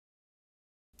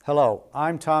Hello,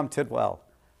 I'm Tom Tidwell.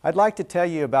 I'd like to tell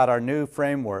you about our new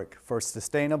framework for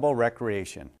sustainable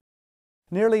recreation.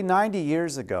 Nearly 90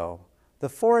 years ago, the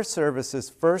Forest Service's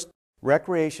first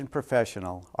recreation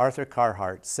professional, Arthur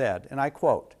Carhart, said, and I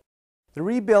quote, "The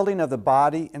rebuilding of the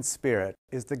body and spirit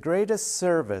is the greatest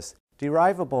service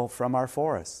derivable from our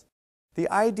forests." The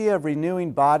idea of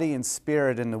renewing body and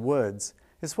spirit in the woods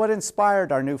is what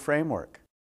inspired our new framework.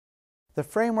 The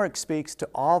framework speaks to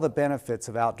all the benefits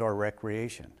of outdoor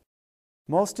recreation.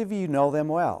 Most of you know them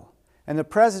well, and the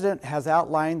President has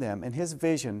outlined them in his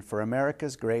vision for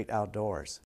America's great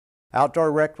outdoors.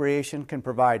 Outdoor recreation can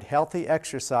provide healthy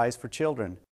exercise for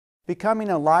children, becoming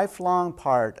a lifelong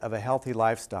part of a healthy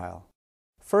lifestyle.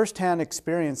 First-hand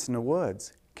experience in the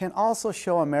woods can also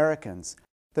show Americans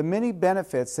the many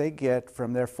benefits they get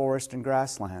from their forest and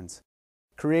grasslands,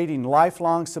 creating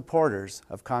lifelong supporters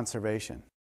of conservation.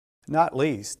 Not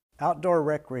least, outdoor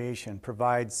recreation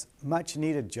provides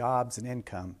much-needed jobs and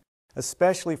income,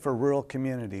 especially for rural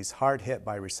communities hard hit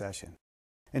by recession.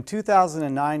 In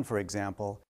 2009, for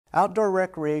example, outdoor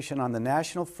recreation on the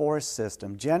National Forest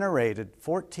System generated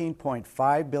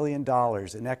 $14.5 billion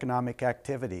in economic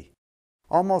activity,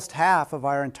 almost half of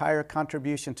our entire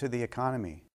contribution to the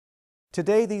economy.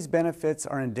 Today, these benefits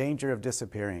are in danger of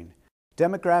disappearing.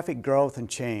 Demographic growth and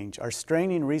change are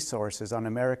straining resources on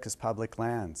America's public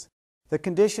lands. The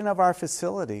condition of our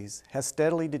facilities has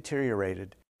steadily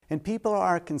deteriorated, and people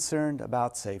are concerned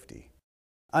about safety.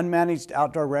 Unmanaged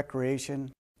outdoor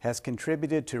recreation has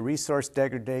contributed to resource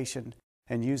degradation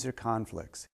and user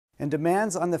conflicts, and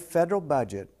demands on the federal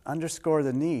budget underscore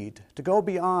the need to go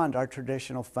beyond our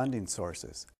traditional funding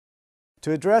sources.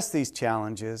 To address these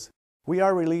challenges, we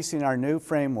are releasing our new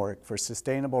framework for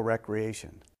sustainable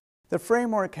recreation. The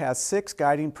framework has 6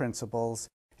 guiding principles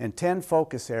and 10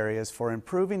 focus areas for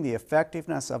improving the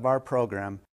effectiveness of our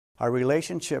program, our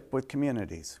relationship with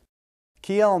communities.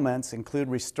 Key elements include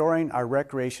restoring our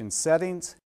recreation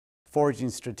settings,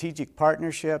 forging strategic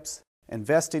partnerships,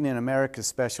 investing in America's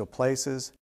special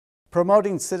places,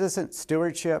 promoting citizen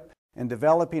stewardship, and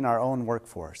developing our own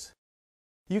workforce.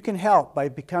 You can help by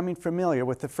becoming familiar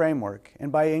with the framework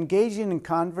and by engaging in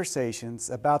conversations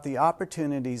about the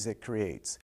opportunities it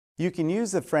creates. You can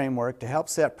use the framework to help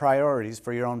set priorities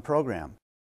for your own program.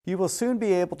 You will soon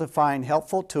be able to find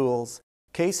helpful tools,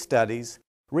 case studies,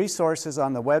 resources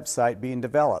on the website being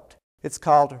developed. It's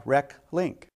called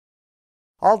RecLink.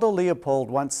 Aldo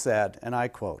Leopold once said, and I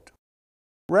quote,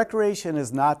 "Recreation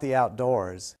is not the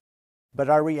outdoors, but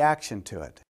our reaction to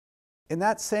it." In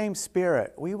that same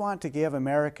spirit, we want to give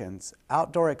Americans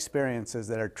outdoor experiences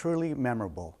that are truly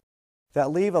memorable, that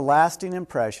leave a lasting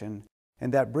impression,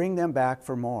 and that bring them back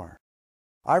for more.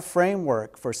 Our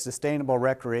framework for sustainable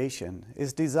recreation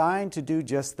is designed to do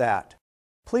just that.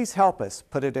 Please help us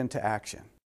put it into action.